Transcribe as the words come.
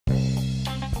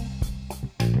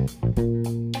How's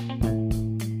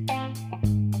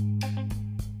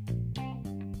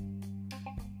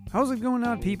it going,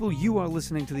 Odd People? You are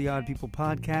listening to the Odd People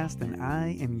Podcast, and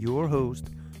I am your host,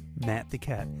 Matt the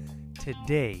Cat.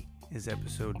 Today is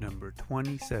episode number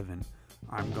 27.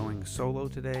 I'm going solo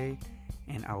today,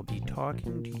 and I'll be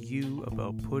talking to you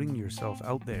about putting yourself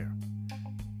out there.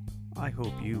 I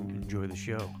hope you enjoy the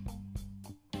show.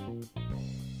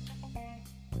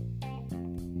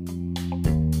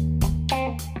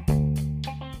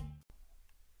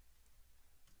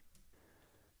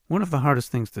 One of the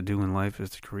hardest things to do in life is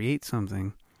to create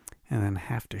something and then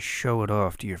have to show it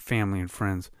off to your family and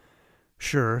friends.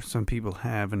 Sure, some people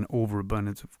have an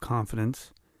overabundance of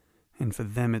confidence, and for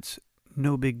them it's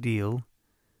no big deal,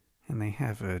 and they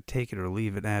have a take it or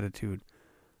leave it attitude.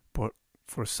 But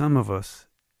for some of us,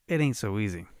 it ain't so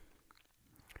easy.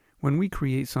 When we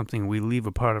create something, we leave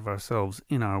a part of ourselves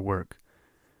in our work.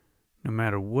 No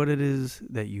matter what it is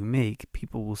that you make,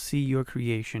 people will see your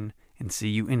creation and see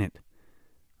you in it.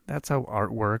 That's how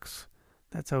art works.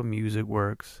 That's how music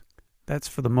works. That's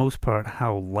for the most part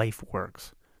how life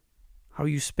works. How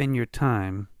you spend your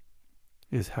time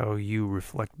is how you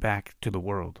reflect back to the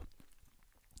world.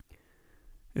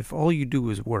 If all you do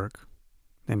is work,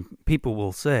 then people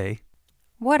will say,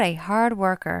 "What a hard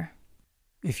worker."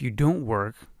 If you don't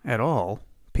work at all,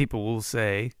 people will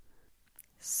say,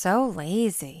 "So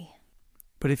lazy."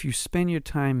 But if you spend your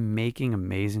time making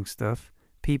amazing stuff,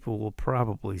 people will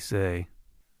probably say,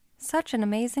 "Such an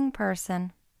amazing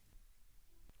person."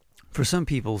 For some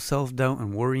people, self-doubt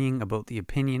and worrying about the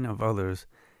opinion of others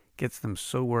gets them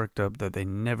so worked up that they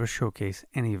never showcase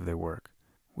any of their work.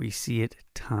 We see it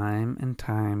time and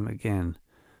time again.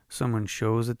 Someone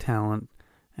shows a talent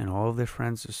and all of their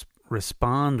friends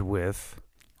respond with,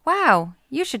 "Wow,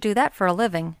 you should do that for a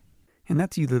living." And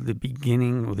that's either the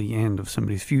beginning or the end of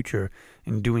somebody's future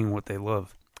in doing what they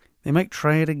love. They might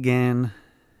try it again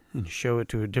and show it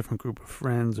to a different group of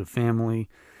friends or family.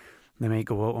 They may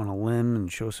go out on a limb and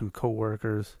show some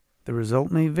coworkers. The result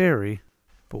may vary,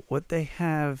 but what they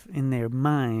have in their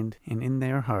mind and in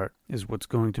their heart is what's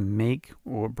going to make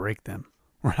or break them.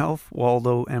 Ralph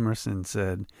Waldo Emerson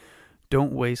said,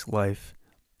 "Don't waste life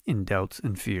in doubts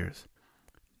and fears."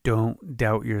 Don't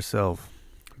doubt yourself.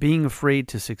 Being afraid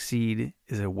to succeed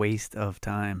is a waste of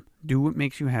time. Do what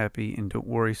makes you happy and don't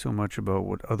worry so much about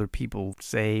what other people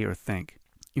say or think.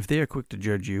 If they are quick to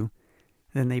judge you,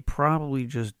 then they probably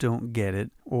just don't get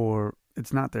it, or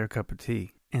it's not their cup of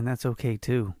tea. And that's okay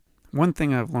too. One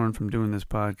thing I've learned from doing this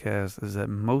podcast is that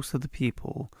most of the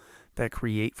people that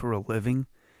create for a living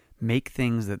make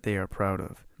things that they are proud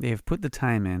of. They have put the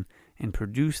time in and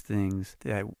produce things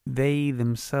that they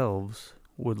themselves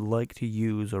would like to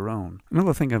use or own.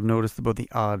 Another thing I've noticed about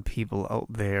the odd people out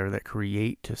there that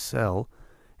create to sell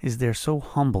is they're so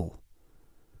humble.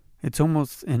 It's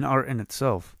almost an art in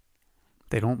itself.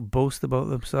 They don't boast about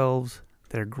themselves.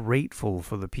 They're grateful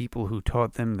for the people who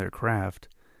taught them their craft.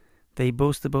 They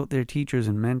boast about their teachers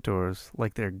and mentors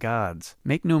like they're gods.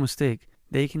 Make no mistake,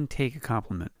 they can take a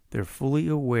compliment. They're fully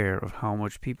aware of how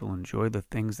much people enjoy the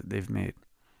things that they've made.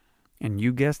 And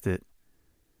you guessed it,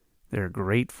 they're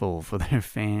grateful for their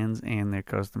fans and their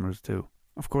customers too.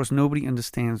 Of course, nobody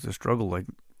understands the struggle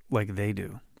like they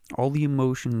do. All the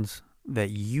emotions that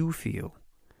you feel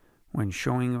when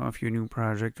showing off your new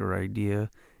project or idea,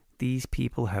 these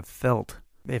people have felt.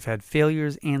 They've had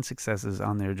failures and successes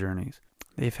on their journeys.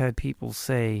 They've had people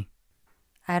say,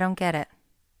 "I don't get it."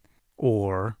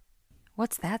 Or,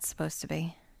 "What's that supposed to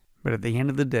be?" But at the end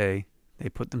of the day, they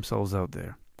put themselves out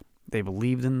there. They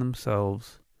believed in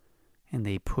themselves, and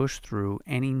they pushed through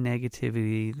any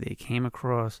negativity they came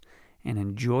across and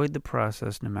enjoyed the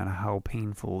process no matter how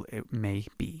painful it may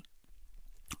be.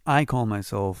 I call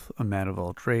myself a man of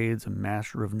all trades, a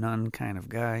master of none kind of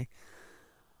guy.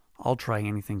 I'll try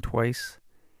anything twice,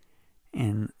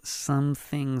 and some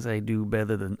things I do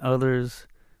better than others,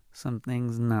 some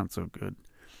things not so good.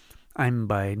 I'm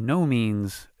by no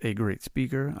means a great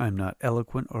speaker. I'm not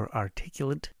eloquent or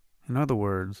articulate. In other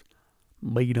words,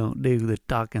 we don't do the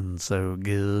talking so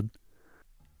good.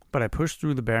 But I push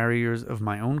through the barriers of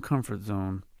my own comfort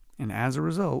zone, and as a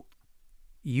result,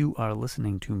 you are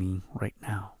listening to me right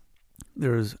now.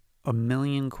 There's a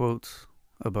million quotes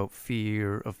about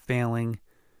fear of failing,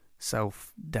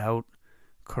 self-doubt,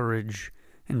 courage,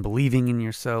 and believing in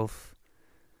yourself.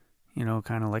 You know,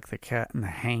 kind of like the cat and the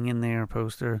hang in there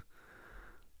poster.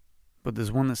 But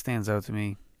there's one that stands out to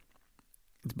me.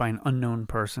 It's by an unknown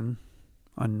person,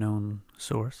 unknown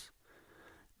source.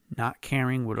 Not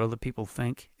caring what other people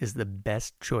think is the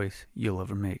best choice you'll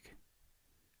ever make.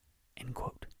 End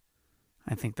quote.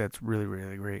 I think that's really,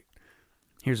 really great.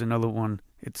 Here's another one.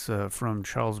 It's from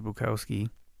Charles Bukowski.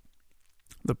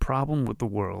 The problem with the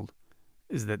world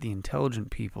is that the intelligent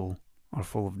people are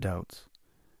full of doubts,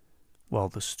 while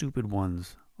the stupid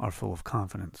ones are full of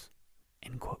confidence.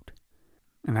 End quote.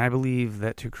 And I believe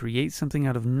that to create something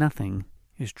out of nothing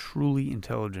is truly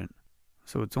intelligent.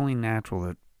 So it's only natural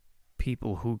that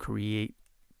people who create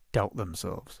doubt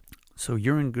themselves. So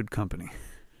you're in good company.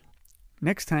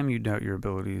 Next time you doubt your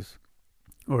abilities,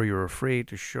 or you're afraid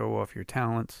to show off your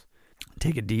talents,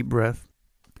 take a deep breath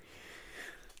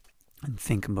and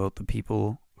think about the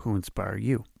people who inspire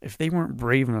you. If they weren't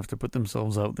brave enough to put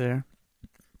themselves out there,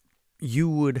 you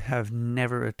would have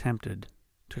never attempted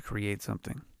to create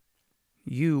something.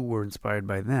 You were inspired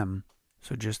by them,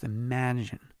 so just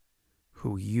imagine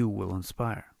who you will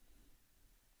inspire.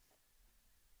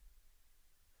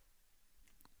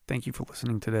 Thank you for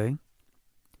listening today.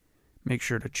 Make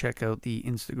sure to check out the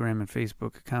Instagram and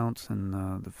Facebook accounts and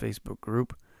the Facebook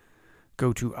group.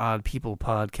 Go to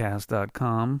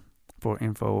oddpeoplepodcast.com for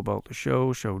info about the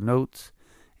show notes,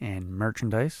 and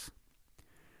merchandise.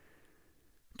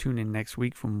 Tune in next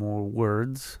week for more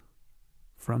words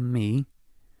from me.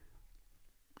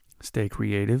 Stay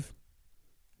creative,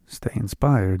 stay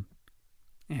inspired,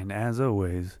 and as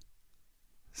always,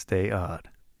 stay odd.